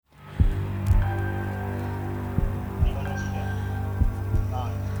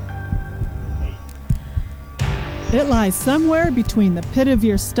It lies somewhere between the pit of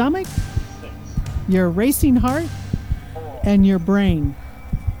your stomach, your racing heart, and your brain,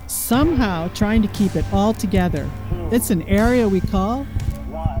 somehow trying to keep it all together. It's an area we call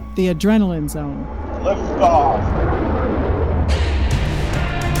the adrenaline zone. Lift off.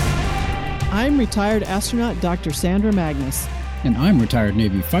 I'm retired astronaut Dr. Sandra Magnus. And I'm retired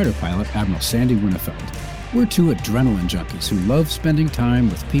Navy fighter pilot Admiral Sandy Winnefeld. We're two adrenaline junkies who love spending time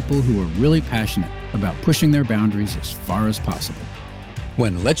with people who are really passionate about pushing their boundaries as far as possible.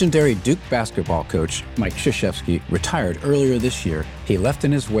 When legendary Duke basketball coach Mike Krzyzewski retired earlier this year, he left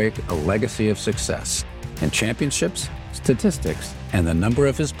in his wake a legacy of success in championships, statistics, and the number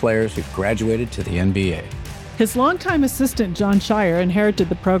of his players who graduated to the NBA. His longtime assistant, John Scheyer, inherited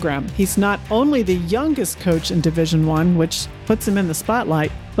the program. He's not only the youngest coach in Division I, which puts him in the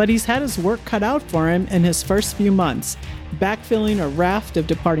spotlight, but he's had his work cut out for him in his first few months, backfilling a raft of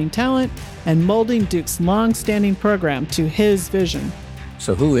departing talent and molding Duke's long-standing program to his vision.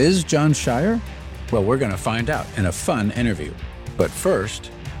 So who is John Scheyer? Well, we're going to find out in a fun interview. But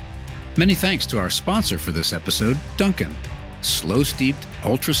first, many thanks to our sponsor for this episode, Dunkin'. Slow-steeped,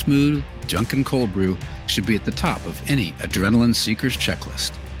 ultra-smooth Dunkin' cold brew should be at the top of any adrenaline seeker's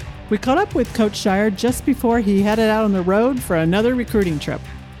checklist. We caught up with Coach Scheyer just before he headed out on the road for another recruiting trip.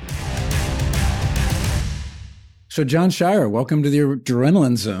 So John Scheyer, welcome to the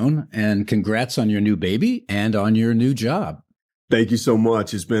Adrenaline Zone, and congrats on your new baby and on your new job. Thank you so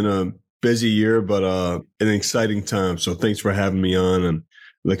much. It's been a busy year, but an exciting time. So thanks for having me on. I'm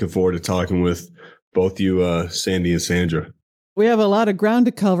looking forward to talking with both you, Sandy and Sandra. We have a lot of ground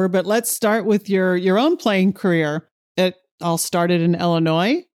to cover, but let's start with your own playing career. It all started in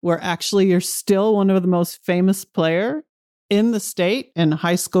Illinois, where actually you're still one of the most famous player in the state in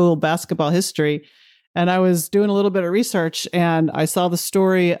high school basketball history. And I was doing a little bit of research and I saw the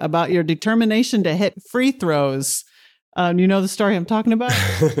story about your determination to hit free throws. You know the story I'm talking about?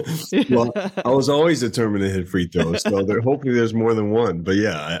 Well, I was always determined to hit free throws. So hopefully there's more than one. But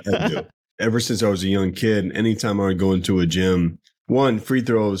yeah, I do. Ever since I was a young kid, anytime I would go into a gym, free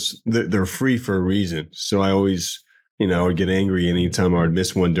throws, they're free for a reason. So I always, I would get angry anytime I would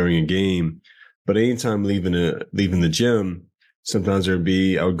miss one during a game. But anytime leaving the gym, sometimes I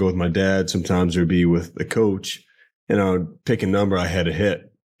would go with my dad. Sometimes there'd be with the coach, and I would pick a number I had to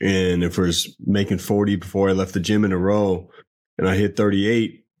hit. And if it was making 40 before I left the gym in a row and I hit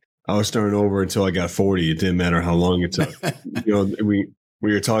 38, I was starting over until I got 40. It didn't matter how long it took.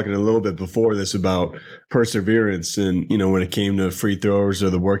 We were talking a little bit before this about perseverance. And, when it came to free throws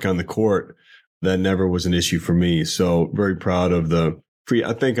or the work on the court, that never was an issue for me. So very proud of the free.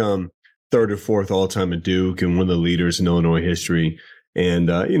 I think I'm third or fourth all time at Duke and one of the leaders in Illinois history.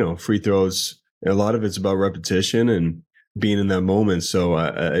 And, free throws, a lot of it's about repetition and being in that moment. So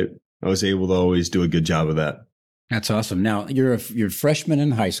I was able to always do a good job of that. That's awesome. Now you're a freshman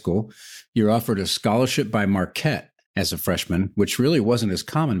in high school. You're offered a scholarship by Marquette as a freshman, which really wasn't as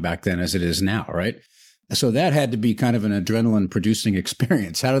common back then as it is now, right? So that had to be kind of an adrenaline producing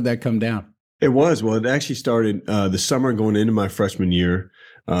experience. How did that come down? It was. Well, it actually started the summer going into my freshman year.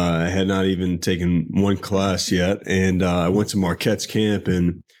 I had not even taken one class yet. And I went to Marquette's camp,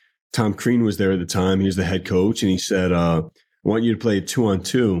 and Tom Crean was there at the time. He was the head coach. And he said, I want you to play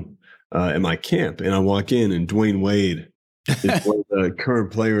 2-on-2 at my camp. And I walk in, and Dwayne Wade is one of the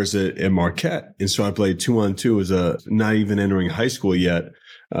current players at Marquette. And so I played 2-on-2 as not even entering high school yet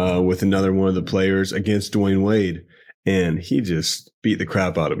with another one of the players against Dwayne Wade. And he just beat the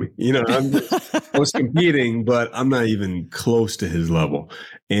crap out of me. I was competing, but I'm not even close to his level.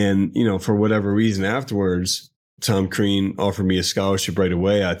 And, for whatever reason afterwards, Tom Crean offered me a scholarship right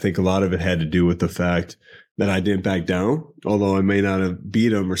away. I think a lot of it had to do with the fact that I didn't back down. Although I may not have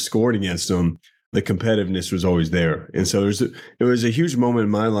beat him or scored against him, the competitiveness was always there. And so it was a huge moment in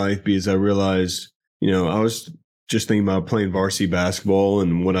my life because I realized, I was just thinking about playing varsity basketball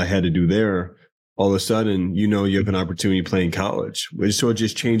and what I had to do there. All of a sudden, you have an opportunity to play in college. So it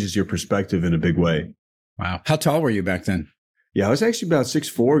just changes your perspective in a big way. Wow. How tall were you back then? Yeah, I was actually about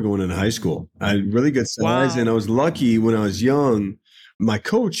 6'4" going into high school. I had really good size. Wow. And I was lucky when I was young. My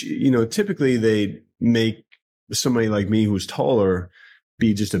coach, typically they make somebody like me who's taller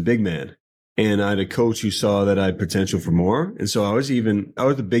be just a big man. And I had a coach who saw that I had potential for more. And so I was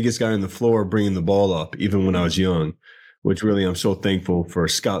the biggest guy on the floor bringing the ball up, even when I was young, which really I'm so thankful for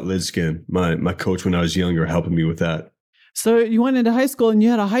Scott Lidskin, my coach when I was younger, helping me with that. So you went into high school and you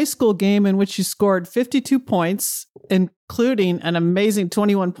had a high school game in which you scored 52 points, including an amazing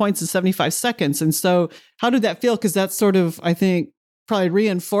 21 points in 75 seconds. And so how did that feel? Because that sort of, I think, probably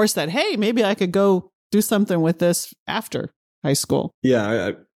reinforced that, hey, maybe I could go do something with this after high school.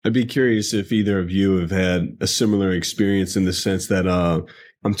 Yeah, I'd be curious if either of you have had a similar experience in the sense that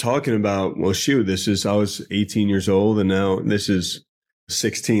I'm talking about, well, shoot, I was 18 years old and now this is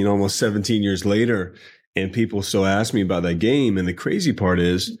 16, almost 17 years later. And people still ask me about that game. And the crazy part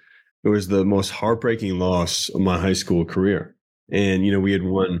is it was the most heartbreaking loss of my high school career. And, we had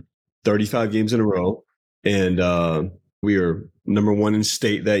won 35 games in a row and we were number one in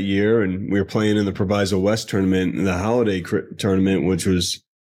state that year. And we were playing in the Proviso West tournament and the holiday tournament, which was,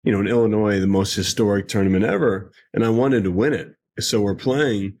 in Illinois, the most historic tournament ever. And I wanted to win it. So we're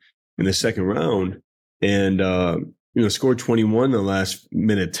playing in the second round and, scored 21 in the last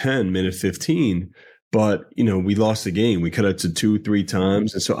minute 10, minute 15. But, we lost the game. We cut it to 2-3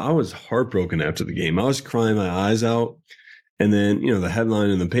 times. And so I was heartbroken after the game. I was crying my eyes out. And then, the headline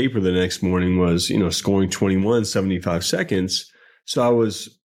in the paper the next morning was, scoring 21, 75 seconds. So I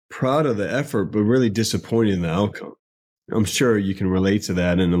was proud of the effort, but really disappointed in the outcome. I'm sure you can relate to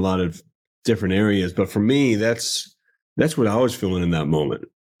that in a lot of different areas. But for me, that's what I was feeling in that moment.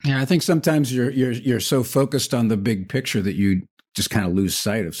 Yeah, I think sometimes you're so focused on the big picture that you just kind of lose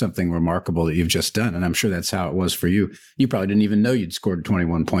sight of something remarkable that you've just done. And I'm sure that's how it was for you. You probably didn't even know you'd scored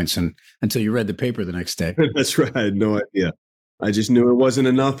 21 points until you read the paper the next day. That's right. I had no idea. I just knew it wasn't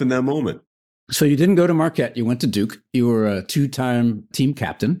enough in that moment. So you didn't go to Marquette. You went to Duke. You were a 2-time team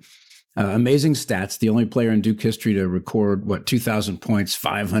captain. Amazing stats. The only player in Duke history to record, 2,000 points,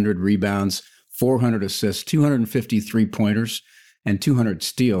 500 rebounds, 400 assists, 253 pointers, and 200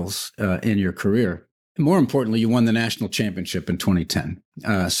 steals in your career. And more importantly, you won the national championship in 2010.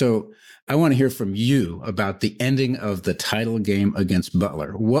 So I want to hear from you about the ending of the title game against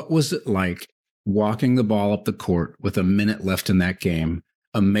Butler. What was it like walking the ball up the court with a minute left in that game,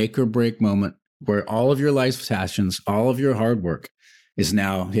 a make or break moment where all of your life's passions, all of your hard work is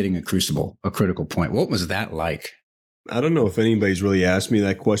now hitting a crucible, a critical point? What was that like? I don't know if anybody's really asked me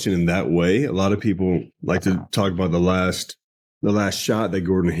that question in that way. A lot of people like to talk about the last shot that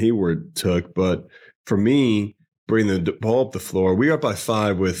Gordon Hayward took. But for me, bringing the ball up the floor, we were up by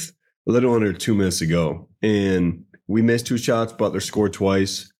 5 with a little under 2 minutes to go. And we missed 2 shots. Butler scored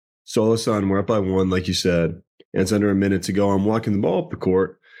twice. So all of a sudden, we're up by 1, like you said. And it's under a minute to go. I'm walking the ball up the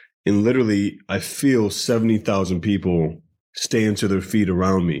court. And literally, I feel 70,000 people stand to their feet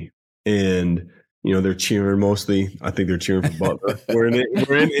around me. And they're cheering mostly. I think they're cheering for Butler. We're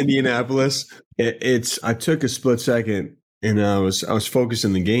in Indianapolis. I took a split second and I was focused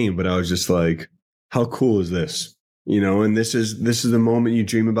in the game, but I was just like, how cool is this? And this is the moment you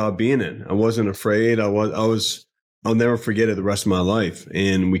dream about being in. I wasn't afraid. I'll never forget it the rest of my life.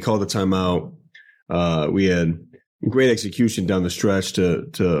 And we called the timeout. We had great execution down the stretch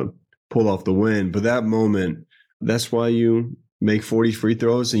to pull off the win. But that moment, that's why you make 40 free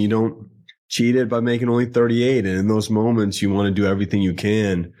throws and you don't cheat it by making only 38. And in those moments, you want to do everything you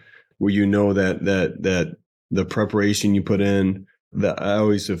can where that the preparation you put in, that I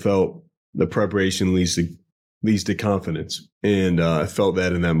always have felt the preparation leads to confidence. And I felt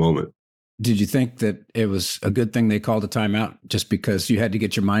that in that moment. Did you think that it was a good thing they called a timeout just because you had to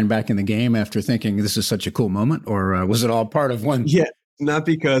get your mind back in the game after thinking this is such a cool moment? Or was it all part of one? Yeah. Not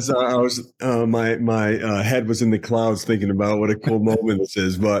because I was my head was in the clouds thinking about what a cool moment this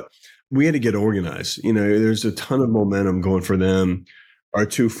is, but we had to get organized. There's a ton of momentum going for them. Our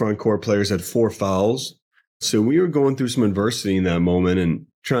 2 front court players had 4 fouls. So we were going through some adversity in that moment and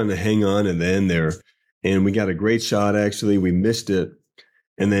trying to hang on at the end there. And we got a great shot, actually. We missed it.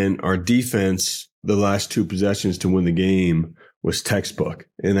 And then our defense, the last 2 possessions to win the game, was textbook.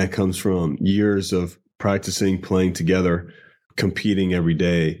 And that comes from years of practicing, playing together, competing every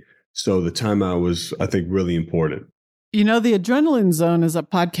day. So the timeout was, I think, really important. The Adrenaline Zone is a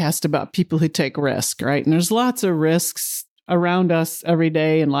podcast about people who take risk, right? And there's lots of risks around us every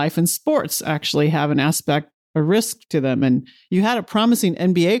day in life, and sports actually have an aspect of risk to them. And you had a promising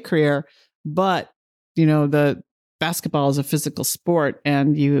NBA career, but, the basketball is a physical sport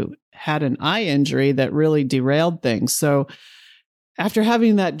and you had an eye injury that really derailed things. So after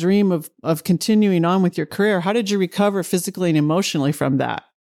having that dream of continuing on with your career, how did you recover physically and emotionally from that?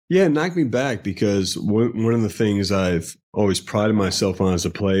 Yeah, it knocked me back because one of the things I've always prided myself on as a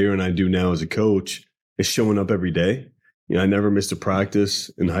player and I do now as a coach is showing up every day. I never missed a practice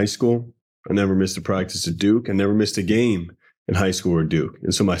in high school. I never missed a practice at Duke. I never missed a game in high school or Duke.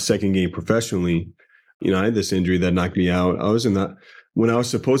 And so my second game professionally, I had this injury that knocked me out. When I was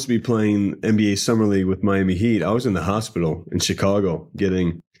supposed to be playing NBA Summer League with Miami Heat, I was in the hospital in Chicago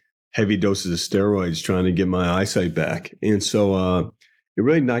getting heavy doses of steroids trying to get my eyesight back. And so it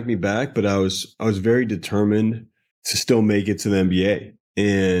really knocked me back, but I was very determined to still make it to the NBA.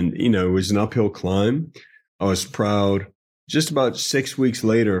 And, it was an uphill climb. I was proud just about 6 weeks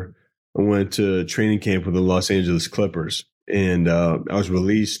later, I went to training camp with the Los Angeles Clippers. And I was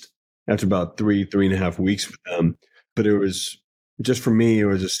released after about 3.5 weeks with them. But it was just for me, it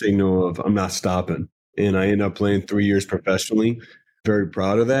was a signal of I'm not stopping. And I ended up playing 3 years professionally. Very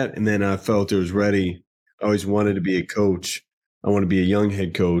proud of that. And then I felt it was ready. I always wanted to be a coach. I want to be a young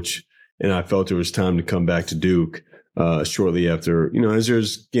head coach. And I felt it was time to come back to Duke shortly after, as I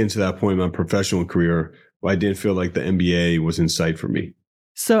was getting to that point in my professional career, I didn't feel like the NBA was in sight for me.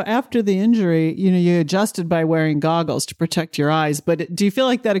 So after the injury, you adjusted by wearing goggles to protect your eyes. But do you feel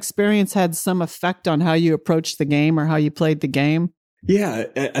like that experience had some effect on how you approached the game or how you played the game? Yeah,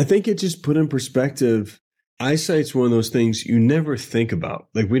 I think it just put in perspective. Eyesight's one of those things you never think about.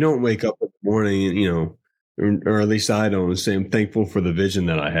 Like we don't wake up in the morning, or at least I don't, and say I'm thankful for the vision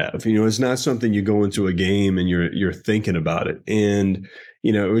that I have. It's not something you go into a game and you're thinking about it. And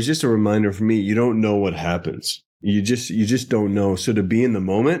it was just a reminder for me. You don't know what happens. You just don't know. So to be in the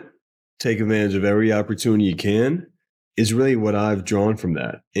moment, take advantage of every opportunity you can is really what I've drawn from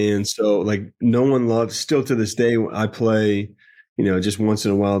that. And so like no one loves, still to this day, I play, just once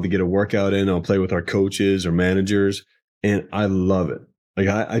in a while to get a workout in. I'll play with our coaches or managers and I love it. Like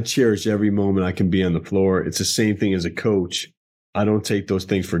I cherish every moment I can be on the floor. It's the same thing as a coach. I don't take those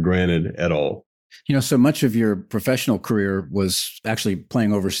things for granted at all. So much of your professional career was actually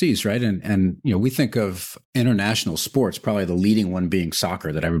playing overseas, right? And we think of international sports, probably the leading one being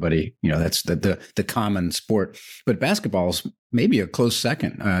soccer that everybody, that's the common sport. But basketball's maybe a close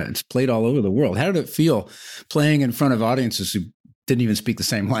second. It's played all over the world. How did it feel playing in front of audiences who didn't even speak the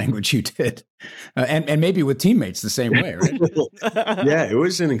same language you did? And maybe with teammates the same way, right? Yeah, it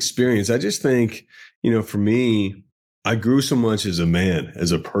was an experience. I just think, for me, I grew so much as a man,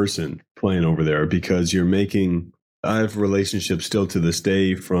 as a person playing over there because I have relationships still to this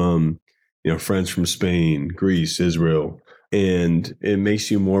day from, friends from Spain, Greece, Israel, and it makes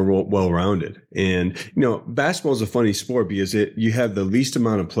you more well-rounded. And, basketball is a funny sport because you have the least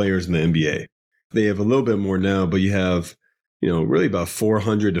amount of players in the NBA. They have a little bit more now, but you have, really about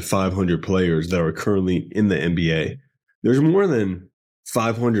 400 to 500 players that are currently in the NBA. There's more than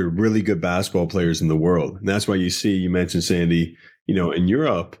 500 really good basketball players in the world. And that's why you mentioned, Sandy, in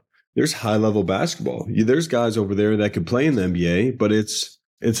Europe, there's high level basketball. There's guys over there that could play in the NBA, but it's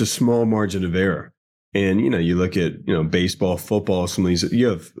a small margin of error. And, you look at, baseball, football, some of these, you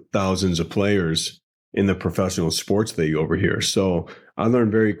have thousands of players in the professional sports league over here. So I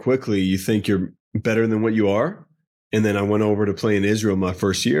learned very quickly, you think you're better than what you are. And then I went over to play in Israel my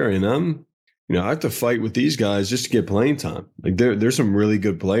first year and I have to fight with these guys just to get playing time. Like there's some really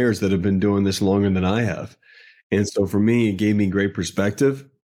good players that have been doing this longer than I have. And so for me, it gave me great perspective.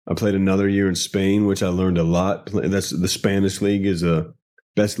 I played another year in Spain, which I learned a lot. That's the Spanish league is the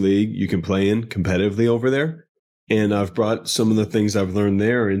best league you can play in competitively over there. And I've brought some of the things I've learned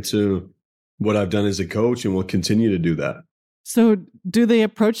there into what I've done as a coach and will continue to do that. So do they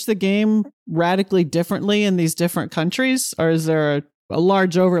approach the game radically differently in these different countries, or is there a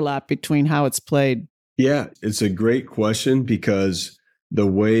large overlap between how it's played? Yeah, it's a great question because the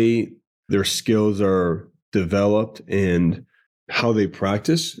way their skills are developed and how they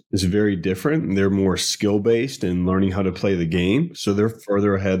practice is very different. They're more skill-based and learning how to play the game. So they're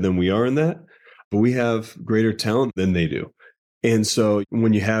further ahead than we are in that. But we have greater talent than they do. And so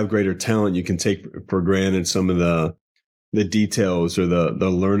when you have greater talent, you can take for granted some of the details or the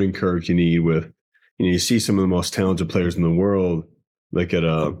learning curve you need with, you see some of the most talented players in the world. Look at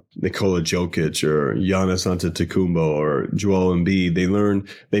Nikola Jokic or Giannis Antetokounmpo or Joel Embiid.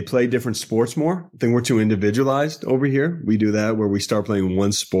 They play different sports more. I think we're too individualized over here. We do that where we start playing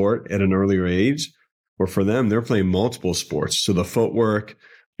one sport at an earlier age. Or for them, they're playing multiple sports. So the footwork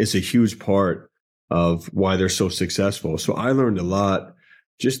is a huge part of why they're so successful. So I learned a lot,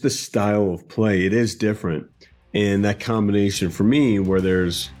 just the style of play. It is different. And that combination for me where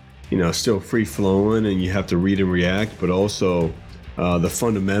there's, still free flowing and you have to read and react, but also the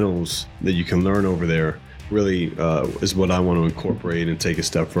fundamentals that you can learn over there really is what I want to incorporate and take a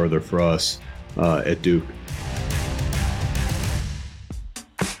step further for us at Duke.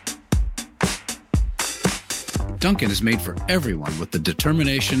 Dunkin' is made for everyone with the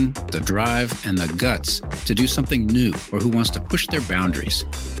determination, the drive, and the guts to do something new or who wants to push their boundaries.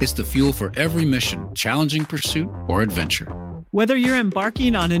 It's the fuel for every mission, challenging pursuit, or adventure. Whether you're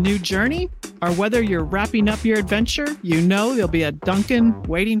embarking on a new journey or whether you're wrapping up your adventure, there'll be a Dunkin'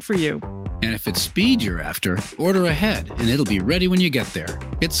 waiting for you. And if it's speed you're after, order ahead and it'll be ready when you get there.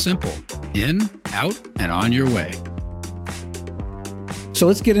 It's simple. In, out, and on your way. So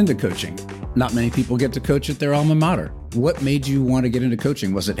let's get into coaching. Not many people get to coach at their alma mater. What made you want to get into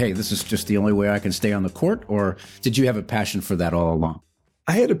coaching? Was it, hey, this is just the only way I can stay on the court? Or did you have a passion for that all along?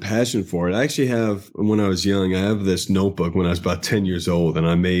 I had a passion for it. I actually have, when I was young, I have this notebook when I was about 10 years old, and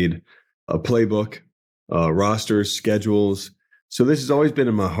I made a playbook, rosters, schedules. So this has always been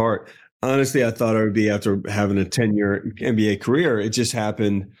in my heart. Honestly, I thought I would be after having a 10-year NBA career. It just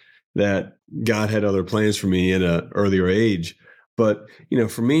happened that God had other plans for me at an earlier age. But,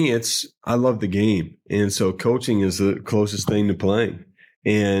 for me, I love the game. And so coaching is the closest thing to playing.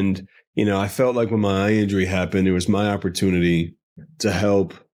 And, I felt like when my eye injury happened, it was my opportunity to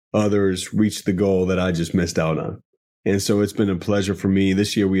help others reach the goal that I just missed out on. And so it's been a pleasure for me.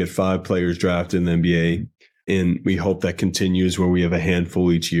 This year we had 5 players drafted in the NBA, and we hope that continues where we have a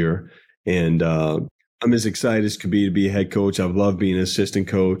handful each year. And I'm as excited as could be to be a head coach. I've loved being an assistant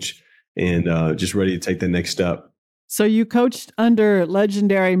coach and just ready to take the next step. So you coached under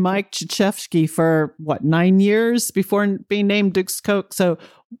legendary Mike Krzyzewski for 9 years before being named Duke's coach. So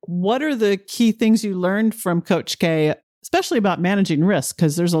what are the key things you learned from Coach K, especially about managing risk?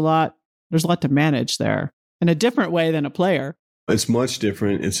 Because there's a lot to manage there in a different way than a player. It's much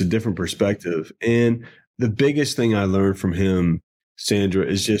different. It's a different perspective. And the biggest thing I learned from him, Sandra,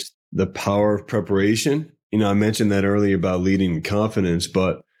 is just the power of preparation. I mentioned that earlier about leading with confidence,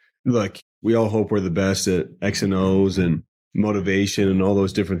 but look, we all hope we're the best at X and O's and motivation and all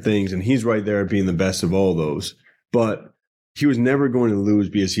those different things. And he's right there at being the best of all those. But he was never going to lose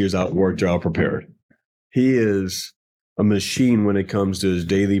because he was outworked or outprepared. He is a machine when it comes to his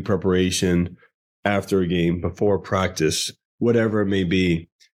daily preparation after a game, before practice, whatever it may be.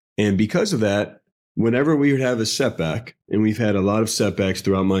 And because of that, whenever we would have a setback, and we've had a lot of setbacks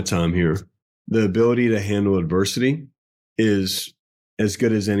throughout my time here, the ability to handle adversity is as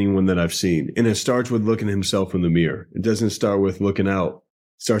good as anyone that I've seen. And it starts with looking at himself in the mirror. It doesn't start with looking out.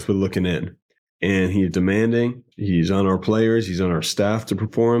 It starts with looking in. And he's demanding. He's on our players. He's on our staff to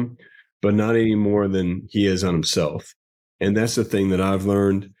perform, but not any more than he is on himself. And that's the thing that I've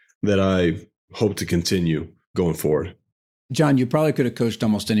learned that I hope to continue going forward. John, you probably could have coached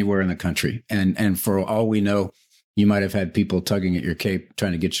almost anywhere in the country. And for all we know, you might have had people tugging at your cape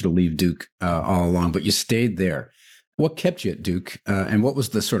trying to get you to leave Duke all along, but you stayed there. What kept you at Duke? And what was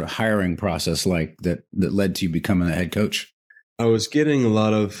the sort of hiring process like that led to you becoming a head coach? I was getting a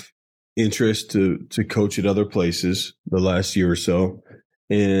lot of interest to coach at other places the last year or so.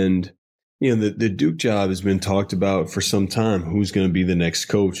 And, the Duke job has been talked about for some time. Who's going to be the next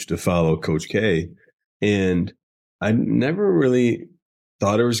coach to follow Coach K? And I never really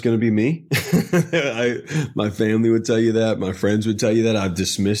thought it was going to be me. My family would tell you that. My friends would tell you that. I've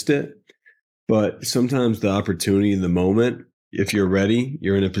dismissed it. But sometimes the opportunity in the moment, if you're ready,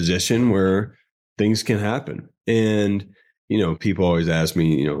 you're in a position where things can happen. And, people always ask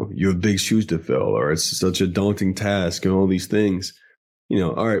me, you have big shoes to fill, or it's such a daunting task and all these things.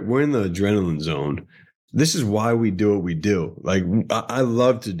 All right, we're in the adrenaline zone. This is why we do what we do. Like, I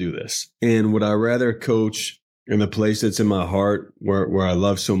love to do this. And would I rather coach in the place that's in my heart, where I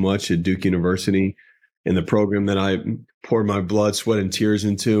love so much at Duke University, and the program that I poured my blood, sweat, and tears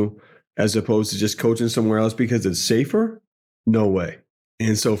into, as opposed to just coaching somewhere else because it's safer? No way.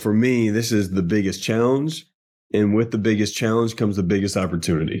 And so for me, this is the biggest challenge. And with the biggest challenge comes the biggest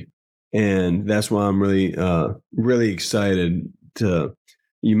opportunity. And that's why I'm really, really excited to.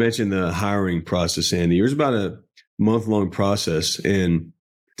 You mentioned the hiring process, Andy. It was about a month-long process, and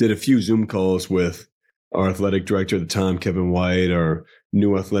did a few Zoom calls with our athletic director at the time, Kevin White, our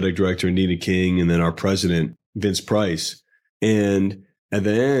new athletic director, Nita King, and then our president, Vince Price. And at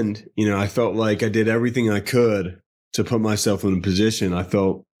the end, I felt like I did everything I could to put myself in a position. I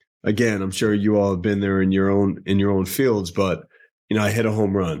felt, again, I'm sure you all have been there in your own fields, but I hit a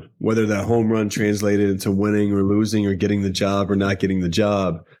home run. Whether that home run translated into winning or losing or getting the job or not getting the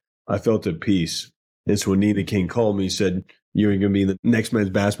job, I felt at peace. And so when Nita King called me and said, "You're going to be the next men's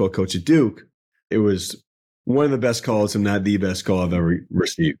basketball coach at Duke," it was one of the best calls, if not the best call I've ever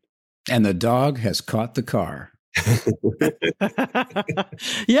received. And the dog has caught the car.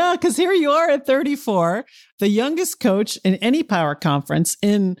 Yeah, because here you are at 34, the youngest coach in any power conference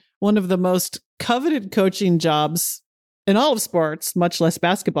in one of the most coveted coaching jobs in all of sports, much less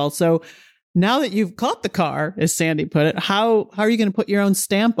basketball. So now that you've caught the car, as Sandy put it, how are you going to put your own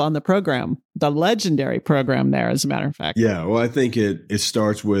stamp on the program, the legendary program there, as a matter of fact? Yeah, well, I think it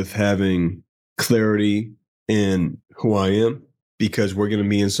starts with having clarity in who I am, because we're going to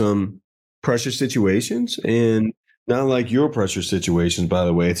be in some pressure situations, and not like your pressure situations, by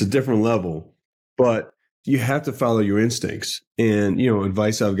the way. It's a different level, but you have to follow your instincts. And,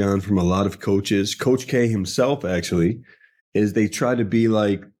 advice I've gotten from a lot of coaches, Coach K himself actually, is they try to be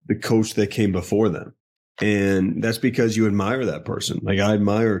like the coach that came before them. And that's because you admire that person. Like, I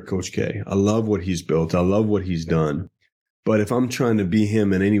admire Coach K. I love what he's built. I love what he's done. But if I'm trying to be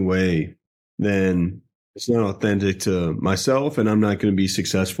him in any way, then it's not authentic to myself, and I'm not going to be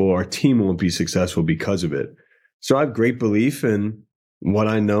successful. Our team won't be successful because of it. So I have great belief in what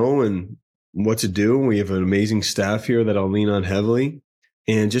I know and what to do. We have an amazing staff here that I'll lean on heavily,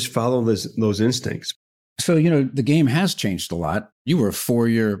 and just follow those instincts. So, the game has changed a lot. You were a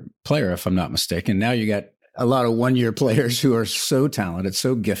 4-year player, if I'm not mistaken. Now you got a lot of 1-year players who are so talented,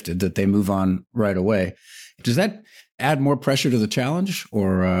 so gifted that they move on right away. Does that add more pressure to the challenge,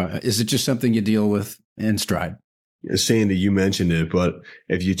 or is it just something you deal with in stride? Sandy, you mentioned it, but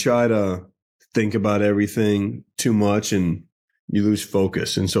if you try to think about everything too much, and you lose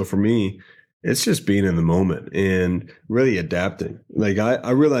focus. And so for me, it's just being in the moment and really adapting. Like, I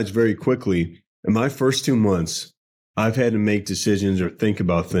realized very quickly in my first 2 months, I've had to make decisions or think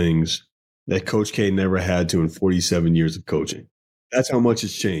about things that Coach K never had to in 47 years of coaching. That's how much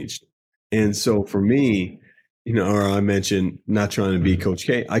it's changed. And so for me, or I mentioned not trying to be Coach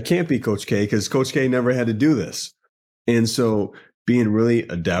K. I can't be Coach K because Coach K never had to do this. And so being really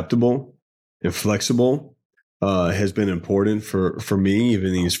adaptable and flexible has been important for me,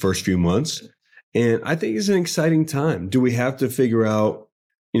 even these first few months. And I think it's an exciting time. Do we have to figure out,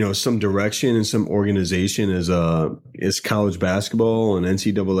 some direction and some organization as college basketball and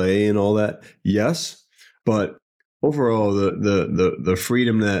NCAA and all that? Yes. But overall, the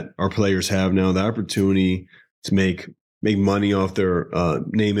freedom that our players have now, the opportunity to make money off their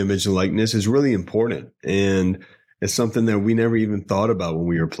name, image, and likeness is really important. And it's something that we never even thought about when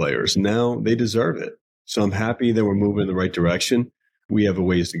we were players. Now they deserve it. So I'm happy that we're moving in the right direction. We have a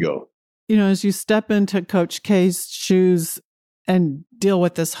ways to go. As you step into Coach K's shoes and deal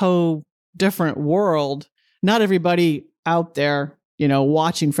with this whole different world, not everybody out there,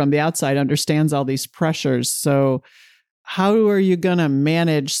 watching from the outside understands all these pressures. So how are you going to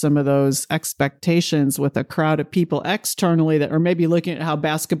manage some of those expectations with a crowd of people externally that are maybe looking at how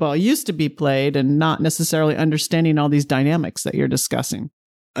basketball used to be played and not necessarily understanding all these dynamics that you're discussing?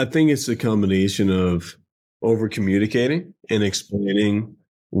 I think it's a combination of over communicating and explaining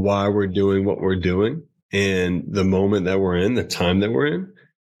why we're doing what we're doing and the moment that we're in, the time that we're in,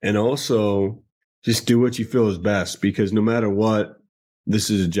 and also just do what you feel is best, because no matter what, this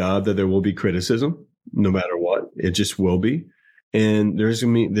is a job that there will be criticism. No matter what, it just will be. And this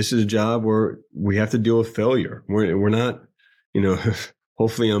is a job where we have to deal with failure. We're not,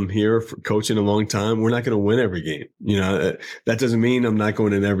 hopefully I'm here for coaching a long time. We're not going to win every game. That doesn't mean I'm not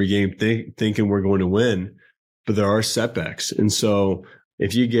going in every game thinking we're going to win, but there are setbacks. And so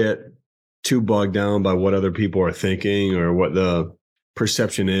if you get too bogged down by what other people are thinking or what the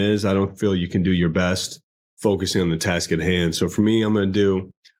perception is, I don't feel you can do your best focusing on the task at hand. So for me, I'm going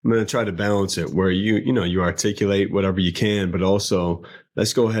to try to balance it where you articulate whatever you can, but also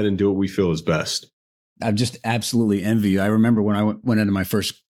let's go ahead and do what we feel is best. I just absolutely envy you. I remember when I went into my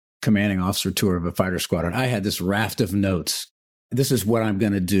first commanding officer tour of a fighter squadron, I had this raft of notes. This is what I'm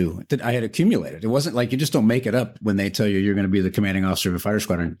going to do that I had accumulated. It wasn't like you just don't make it up when they tell you you're going to be the commanding officer of a fighter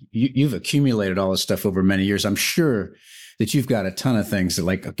squadron. You've accumulated all this stuff over many years. I'm sure that you've got a ton of things that,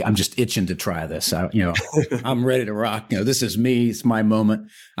 like, I'm just itching to try this. I'm ready to rock. This is me. It's my moment.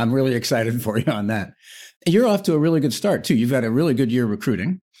 I'm really excited for you on that. You're off to a really good start too. You've had a really good year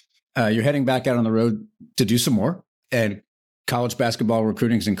recruiting. You're heading back out on the road to do some more. And college basketball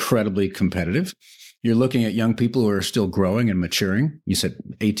recruiting is incredibly competitive. You're looking at young people who are still growing and maturing. You said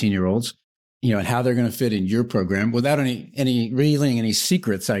 18-year-olds, and how they're going to fit in your program without any revealing any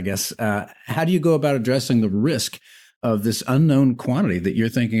secrets, I guess. How do you go about addressing the risk of this unknown quantity that you're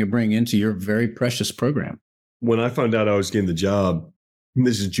thinking of bringing into your very precious program? When I found out I was getting the job,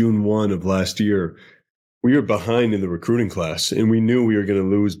 this is June 1 of last year, we were behind in the recruiting class, and we knew we were going to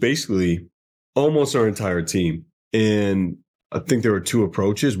lose basically almost our entire team. And I think there were two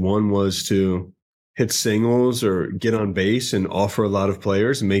approaches. One was to hit singles or get on base and offer a lot of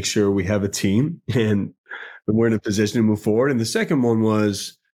players and make sure we have a team and we're in a position to move forward. And the second one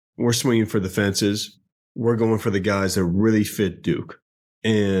was we're swinging for the fences. We're going for the guys that really fit Duke.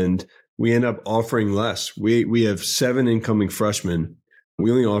 And we end up offering less. We have 7 incoming freshmen.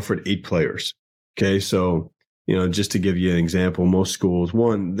 We only offered 8 players. Okay. So, just to give you an example, most schools,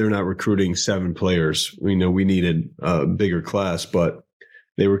 one, they're not recruiting 7 players. We know we needed a bigger class, but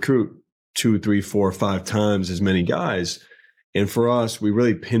they recruit 2, 3, 4, 5 times as many guys. And for us, we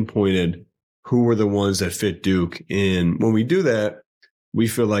really pinpointed who were the ones that fit Duke. And when we do that, we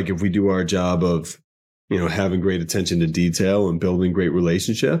feel like if we do our job of, having great attention to detail and building great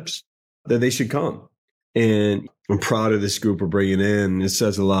relationships, that they should come. And I'm proud of this group we're bringing in. It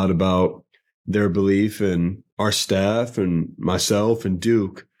says a lot about their belief in our staff and myself and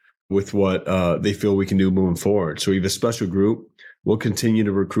Duke with what they feel we can do moving forward. So we have a special group. We'll continue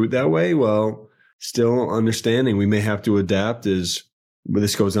to recruit that way. Well, still understanding we may have to adapt as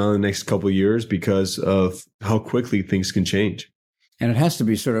this goes on in the next couple of years because of how quickly things can change. And it has to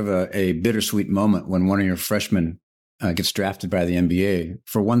be sort of a bittersweet moment when one of your freshmen gets drafted by the NBA.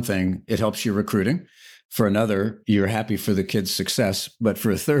 For one thing, it helps your recruiting. For another, you're happy for the kid's success. But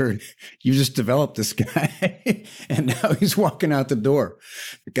for a third, you just developed this guy and now he's walking out the door.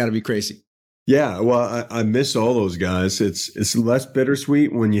 It's got to be crazy. Yeah, well, I miss all those guys. It's less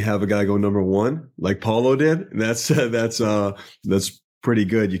bittersweet when you have a guy go number one, like Paulo did. That's pretty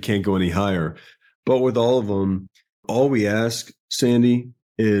good. You can't go any higher. But with all of them, all we ask, Sandy,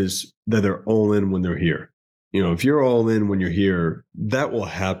 is that they're all in when they're here. You know, if you're all in when you're here, that will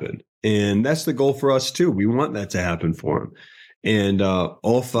happen. And that's the goal for us too. We want that to happen for them. And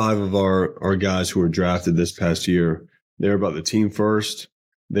all 5 of our guys who were drafted this past year, they're about the team first.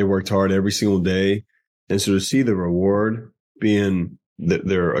 They worked hard every single day. And so to see the reward being that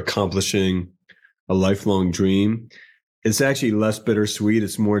they're accomplishing a lifelong dream, it's actually less bittersweet.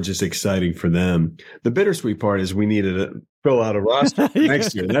 It's more just exciting for them. The bittersweet part is we needed to fill out a roster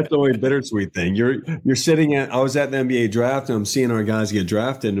next year. That's the only bittersweet thing. You're sitting I was at the NBA draft and I'm seeing our guys get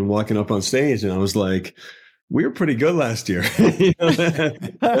drafted and walking up on stage. And I was like, we were pretty good last year.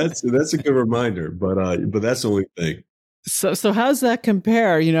 That's a good reminder, but that's the only thing. So how's that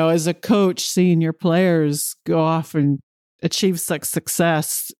compare, as a coach, seeing your players go off and achieve such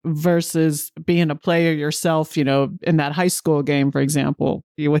success versus being a player yourself, in that high school game, for example,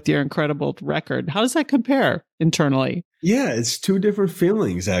 with your incredible record? How does that compare internally? Yeah, it's 2 different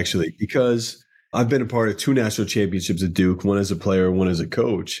feelings, actually, because I've been a part of 2 national championships at Duke, one as a player, one as a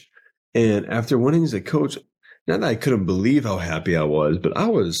coach. And after winning as a coach, not that I couldn't believe how happy I was, but I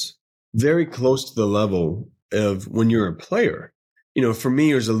was very close to the level of when you're a player. For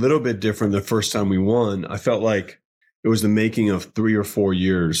me, it was a little bit different the first time we won. I felt like it was the making of 3 or 4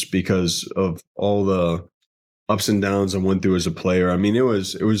 years because of all the ups and downs I went through as a player. I mean, it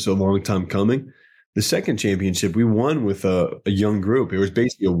was a long time coming. The second championship, we won with a young group. It was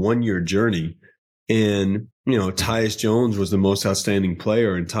basically a 1-year journey. And, Tyus Jones was the most outstanding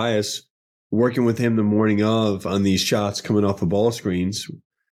player. And Tyus, working with him the morning of on these shots coming off the ball screens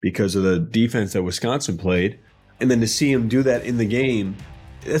because of the defense that Wisconsin played. And then to see him do that in the game,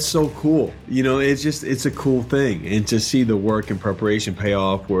 that's so cool. It's a cool thing. And to see the work and preparation pay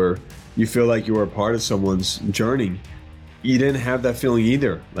off where you feel like you were a part of someone's journey. You didn't have that feeling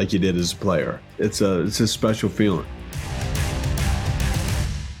either like you did as a player. It's a special feeling.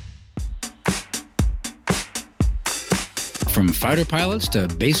 From fighter pilots to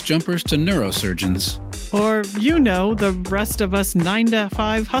base jumpers to neurosurgeons. Or, the rest of us 9 to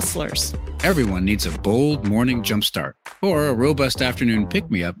 5 hustlers. Everyone needs a bold morning jumpstart or a robust afternoon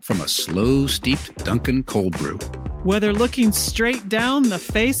pick-me-up from a slow, steeped Dunkin' cold brew. Whether looking straight down the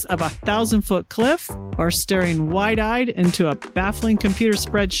face of a 1,000-foot cliff or staring wide-eyed into a baffling computer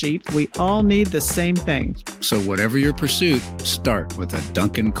spreadsheet, we all need the same thing. So whatever your pursuit, start with a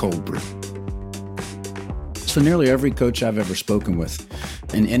Dunkin' cold brew. So nearly every coach I've ever spoken with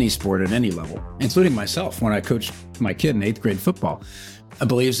in any sport at any level, including myself when I coached my kid in 8th grade football,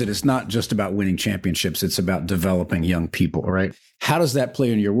 believes that it's not just about winning championships. It's about developing young people, right? How does that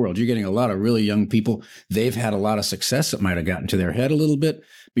play in your world? You're getting a lot of really young people. They've had a lot of success that might have gotten to their head a little bit,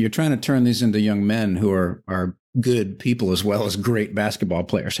 but you're trying to turn these into young men who are good people as well as great basketball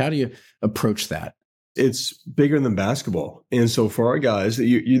players. How do you approach that? It's bigger than basketball. And so for our guys,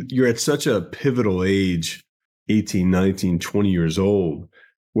 you're at such a pivotal age, 18, 19, 20 years old,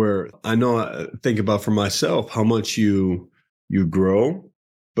 where I think about for myself how much you grow,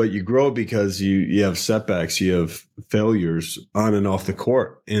 but you grow because you have setbacks, you have failures on and off the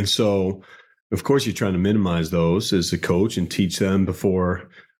court. And so, of course, you're trying to minimize those as a coach and teach them where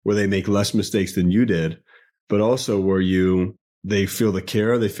they make less mistakes than you did, but also where they feel the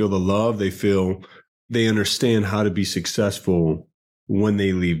care, they feel the love, they understand how to be successful when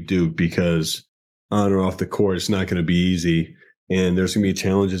they leave Duke, because on or off the court, it's not going to be easy, and there's going to be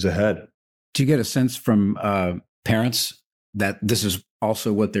challenges ahead. Do you get a sense from parents that this is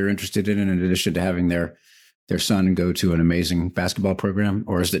also what they're interested in addition to having their son go to an amazing basketball program,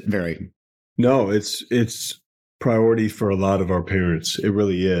 or is it vary? No, it's priority for a lot of our parents. It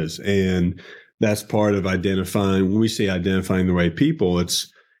really is. And that's part of identifying. When we say identifying the right people,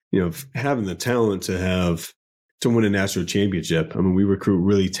 it's, having the talent to win a national championship. I mean, we recruit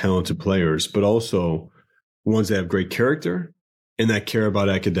really talented players, but also ones that have great character and that care about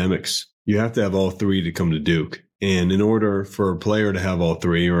academics. You have to have all 3 to come to Duke. And in order for a player to have all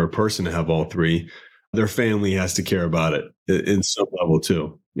three or a person to have all three, their family has to care about it in some level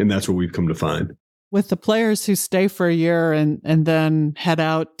too. And that's what we've come to find. With the players who stay for a year and then head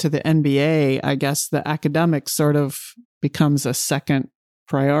out to the NBA, I guess the academics sort of becomes a second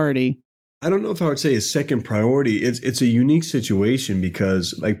priority. I don't know if I would say a second priority. It's a unique situation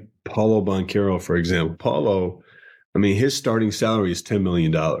because like Paulo Banchero, for example, Paulo, I mean, his starting salary is $10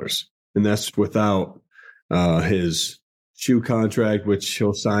 million. And that's without his shoe contract, which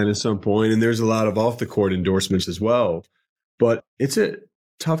he'll sign at some point. And there's a lot of off the court endorsements as well. But it's a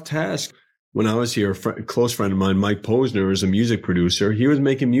tough task. When I was here, a close friend of mine, Mike Posner, is a music producer. He was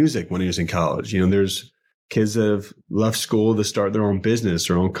making music when he was in college. You know, there's kids that have left school to start their own business,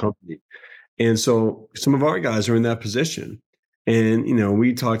 their own company. And so some of our guys are in that position. And, you know,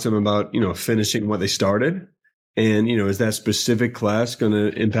 we talked to them about, you know, finishing what they started. And, you know, is that specific class going to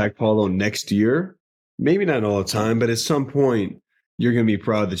impact Paulo next year? Maybe not all the time, but at some point, you're going to be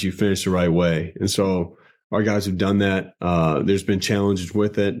proud that you finished the right way. And so our guys have done that. There's been challenges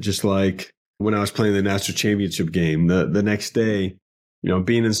with it, just like when I was playing the national championship game, the next day, you know,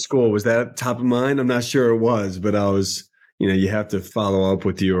 being in school, was that top of mind? I'm not sure it was, but I was, you know, you have to follow up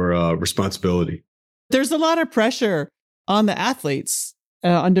with your responsibility. There's a lot of pressure on the athletes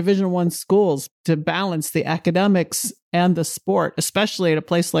on Division I schools to balance the academics and the sport, especially at a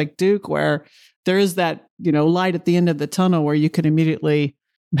place like Duke, where there is that, you know, light at the end of the tunnel where you can immediately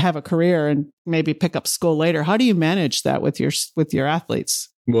have a career and maybe pick up school later. How do you manage that with your athletes?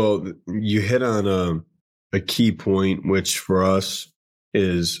 Well, you hit on a key point, which for us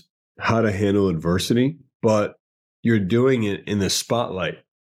is how to handle adversity, but you're doing it in the spotlight.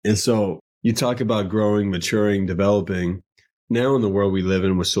 And so you talk about growing, maturing, developing. Now in the world we live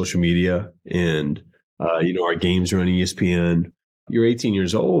in with social media and, you know, our games are on ESPN, you're 18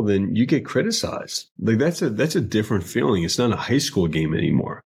 years old and you get criticized. Like that's a different feeling. It's not a high school game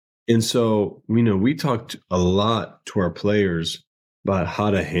anymore. And so, you know, we talked a lot to our players about how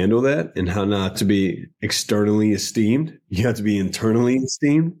to handle that and how not to be externally esteemed. You have to be internally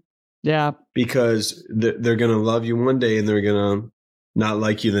esteemed. Yeah. Because they're going to love you one day and they're going to not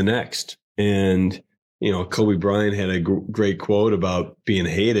like you the next. And, you know, Kobe Bryant had a great quote about being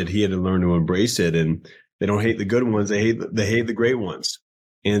hated. He had to learn to embrace it. And they don't hate the good ones. They hate the great ones.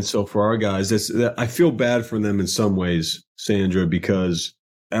 And so for our guys, I feel bad for them in some ways, Sandra, because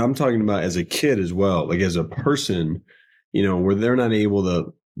I'm talking about as a kid as well, like as a person, you know, where they're not able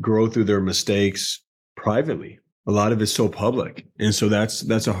to grow through their mistakes privately. A lot of it's so public. And so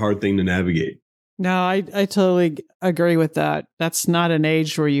that's a hard thing to navigate. No, I totally agree with that. That's not an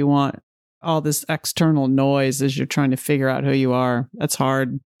age where you want all this external noise as you're trying to figure out who you are. That's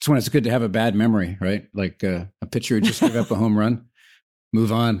hard. It's when it's good to have a bad memory, right? Like a pitcher who just gave up a home run,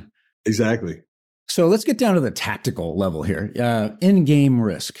 move on. Exactly. So let's get down to the tactical level here. In-game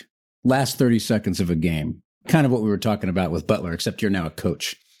risk, last 30 seconds of a game. Kind of what we were talking about with Butler, except you're now a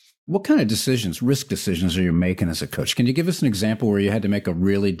coach. What kind of decisions, risk decisions, are you making as a coach? Can you give us an example where you had to make a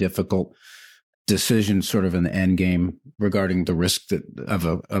really difficult decision sort of in the end game regarding the risk of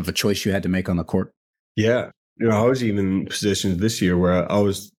a choice you had to make on the court? Yeah. You know, I was even in positions this year where I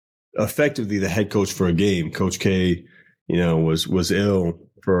was effectively the head coach for a game. Coach K, you know, was ill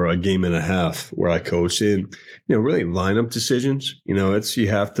for a game and a half where I coached in, you know, really lineup decisions. You know, you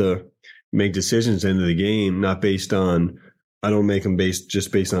have to make decisions into the game, not based on, I don't make them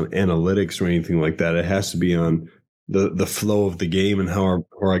just based on analytics or anything like that. It has to be on the flow of the game and how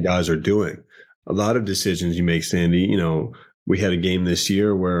our guys are doing. A lot of decisions you make, Sandy, you know, we had a game this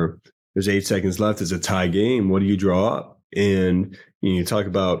year where there's 8 seconds left. It's a tie game. What do you draw up? And you talk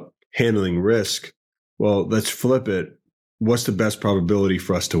about handling risk. Well, let's flip it. What's the best probability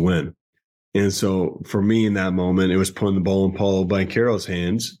for us to win? And so for me in that moment, it was putting the ball in Paulo Banchero's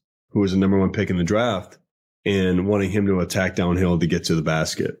hands, who was the number 1 pick in the draft, and wanting him to attack downhill to get to the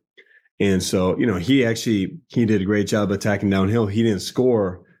basket. And so, you know, he did a great job attacking downhill. He didn't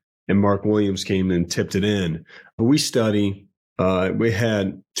score, and Mark Williams came and tipped it in. But we study. We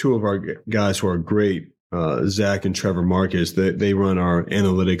had 2 of our guys who are great, Zach and Trevor Marcus. They run our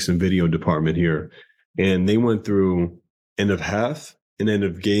analytics and video department here. And they went through end of half and end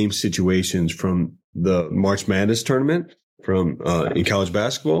of game situations from the March Madness tournament, from in college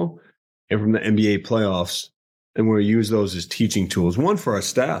basketball, and from the NBA playoffs. And we'll use those as teaching tools, one for our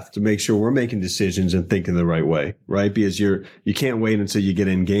staff to make sure we're making decisions and thinking the right way, right? Because you can't wait until you get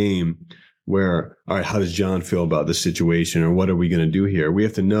in game where, all right, how does John feel about this situation, or what are we going to do here? We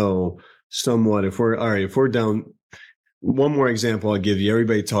have to know somewhat if we're down. One more example I'll give you.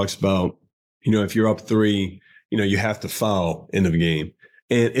 Everybody talks about, you know, if you're up 3, you know, you have to foul end of the game.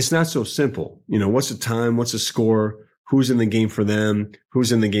 And it's not so simple. What's the time? What's the score? Who's in the game for them?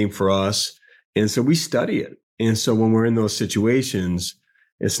 Who's in the game for us? And so we study it. And so when we're in those situations,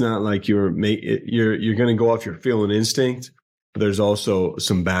 it's not like you're going to go off your feel and instinct, but there's also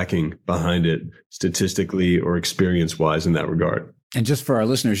some backing behind it statistically or experience wise in that regard. And just for our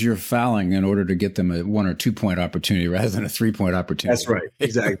listeners, you're fouling in order to get them a 1 or 2 point opportunity rather than a 3 point opportunity. That's right.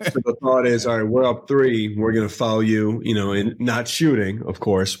 Exactly. So the thought is, all right, we're up 3. We're going to foul you, and not shooting, of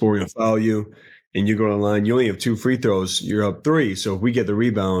course, but we're going to foul you and you go to the line. You only have 2 free throws. You're up 3. So if we get the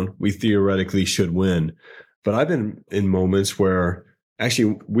rebound, we theoretically should win. But I've been in moments where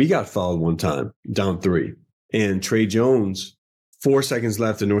actually we got fouled one time down 3 and Trey Jones, 4 seconds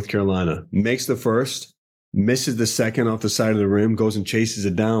left in North Carolina, makes the first, misses the second off the side of the rim, goes and chases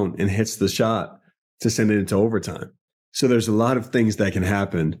it down and hits the shot to send it into overtime. So there's a lot of things that can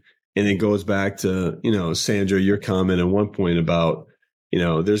happen. And it goes back to, Sandra, your comment at one point about,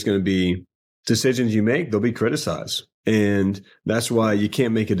 there's going to be decisions you make, they'll be criticized. And that's why you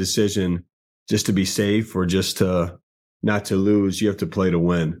can't make a decision just to be safe or just to not to lose. You have to play to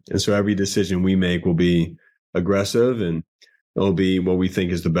win. And so every decision we make will be aggressive and it'll be what we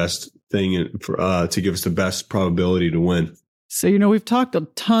think is the best thing to give us the best probability to win. So, we've talked a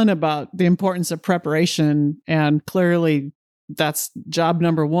ton about the importance of preparation, and clearly that's job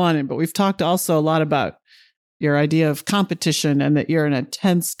number 1. But we've talked also a lot about your idea of competition and that you're an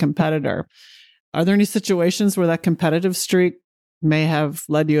intense competitor. Are there any situations where that competitive streak may have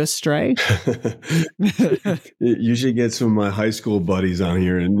led you astray? It usually gets some of my high school buddies on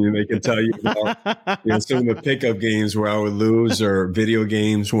here, and they can tell you about some of the pickup games where I would lose, or video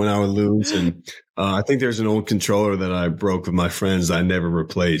games when I would lose. And I think there's an old controller that I broke with my friends that I never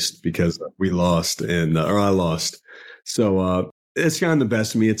replaced because we lost or I lost. So it's gotten the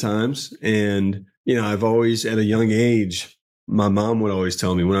best of me at times. And, I've always, at a young age, my mom would always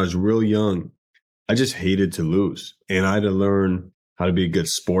tell me when I was real young, I just hated to lose, and I had to learn how to be a good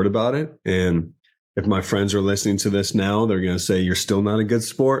sport about it. And if my friends are listening to this now, they're going to say, you're still not a good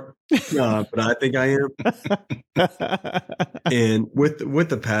sport. But I think I am. And with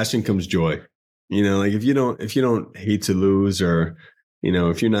the passion comes joy. Like if you don't hate to lose, or,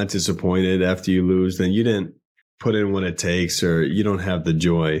 if you're not disappointed after you lose, then you didn't put in what it takes, or you don't have the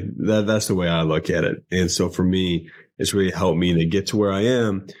joy. That's the way I look at it. And so for me, it's really helped me to get to where I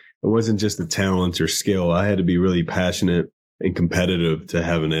am. It wasn't just the talent or skill. I had to be really passionate and competitive to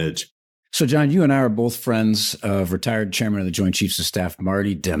have an edge. So, John, you and I are both friends of retired chairman of the Joint Chiefs of Staff,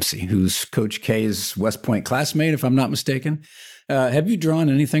 Marty Dempsey, who's Coach K's West Point classmate, if I'm not mistaken. Have you drawn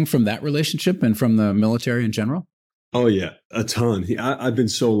anything from that relationship and from the military in general? Oh, yeah, a ton. I've been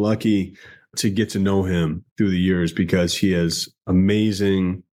so lucky to get to know him through the years because he has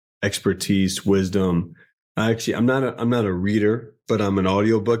amazing expertise, wisdom. I'm not a reader, but I'm an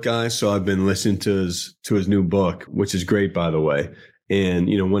audiobook guy. So I've been listening to his new book, which is great, by the way. And,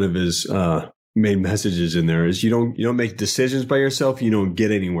 one of his main messages in there is you don't make decisions by yourself. You don't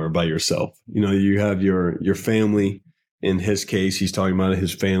get anywhere by yourself. You have your family. In his case, he's talking about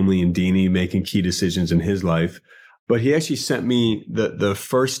his family and Deanie making key decisions in his life. But he actually sent me the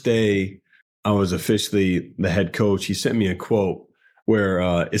first day I was officially the head coach. He sent me a quote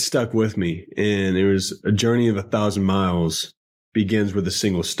where it stuck with me. And it was, a journey of 1,000 miles begins with a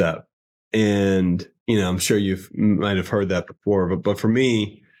single step. And, I'm sure you might have heard that before, but for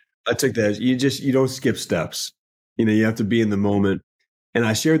me, I took that as you don't skip steps. You have to be in the moment. And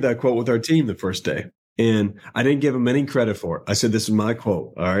I shared that quote with our team the first day. And I didn't give him any credit for it. I said, this is my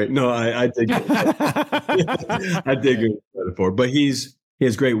quote. All right. No, I did. I did give him credit for it. But he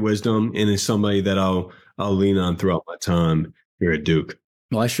has great wisdom and is somebody that I'll lean on throughout my time here at Duke.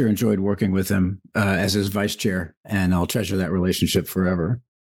 Well, I sure enjoyed working with him as his vice chair, and I'll treasure that relationship forever.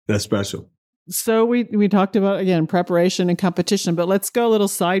 That's special. So we talked about, again, preparation and competition, but let's go a little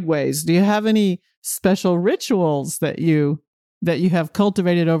sideways. Do you have any special rituals that you have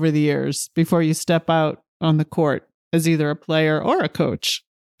cultivated over the years before you step out on the court as either a player or a coach?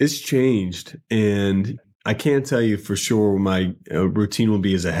 It's changed, and I can't tell you for sure what my routine will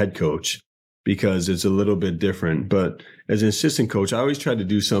be as a head coach because it's a little bit different. But as an assistant coach, I always try to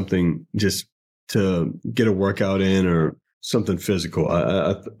do something just to get a workout in or something physical.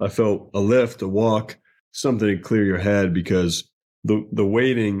 I felt a lift, a walk, something to clear your head because the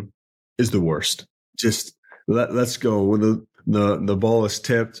waiting is the worst. Just let's go. When the ball is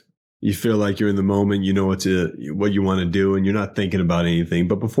tipped, you feel like you're in the moment. You know what you want to do, and you're not thinking about anything.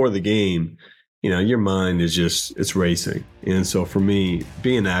 But before the game, your mind is it's racing. And so for me,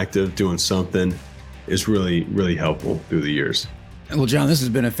 being active, doing something is really, really helpful through the years. Well, John, this has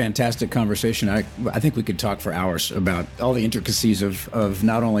been a fantastic conversation. I think we could talk for hours about all the intricacies of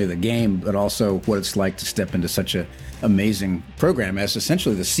not only the game, but also what it's like to step into such an amazing program as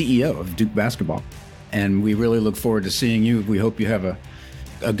essentially the CEO of Duke basketball. And we really look forward to seeing you. We hope you have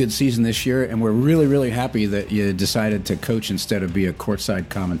a good season this year. And we're really, really happy that you decided to coach instead of be a courtside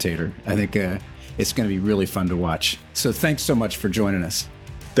commentator. I think it's going to be really fun to watch. So thanks so much for joining us.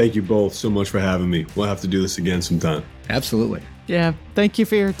 Thank you both so much for having me. We'll have to do this again sometime. Absolutely. Yeah, thank you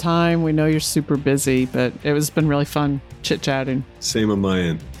for your time. We know you're super busy, but it has been really fun chit-chatting. Same on my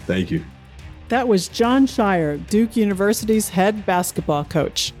end. Thank you. That was John Scheyer, Duke University's head basketball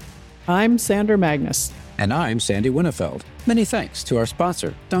coach. I'm Sandra Magnus. And I'm Sandy Winnefeld. Many thanks to our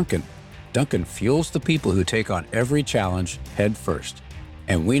sponsor, Dunkin'. Dunkin' fuels the people who take on every challenge head first.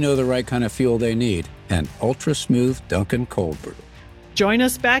 And we know the right kind of fuel they need, an ultra-smooth Dunkin' cold brew. Join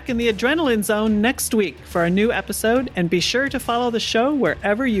us back in the Adrenaline Zone next week for a new episode, and be sure to follow the show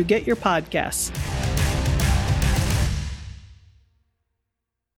wherever you get your podcasts.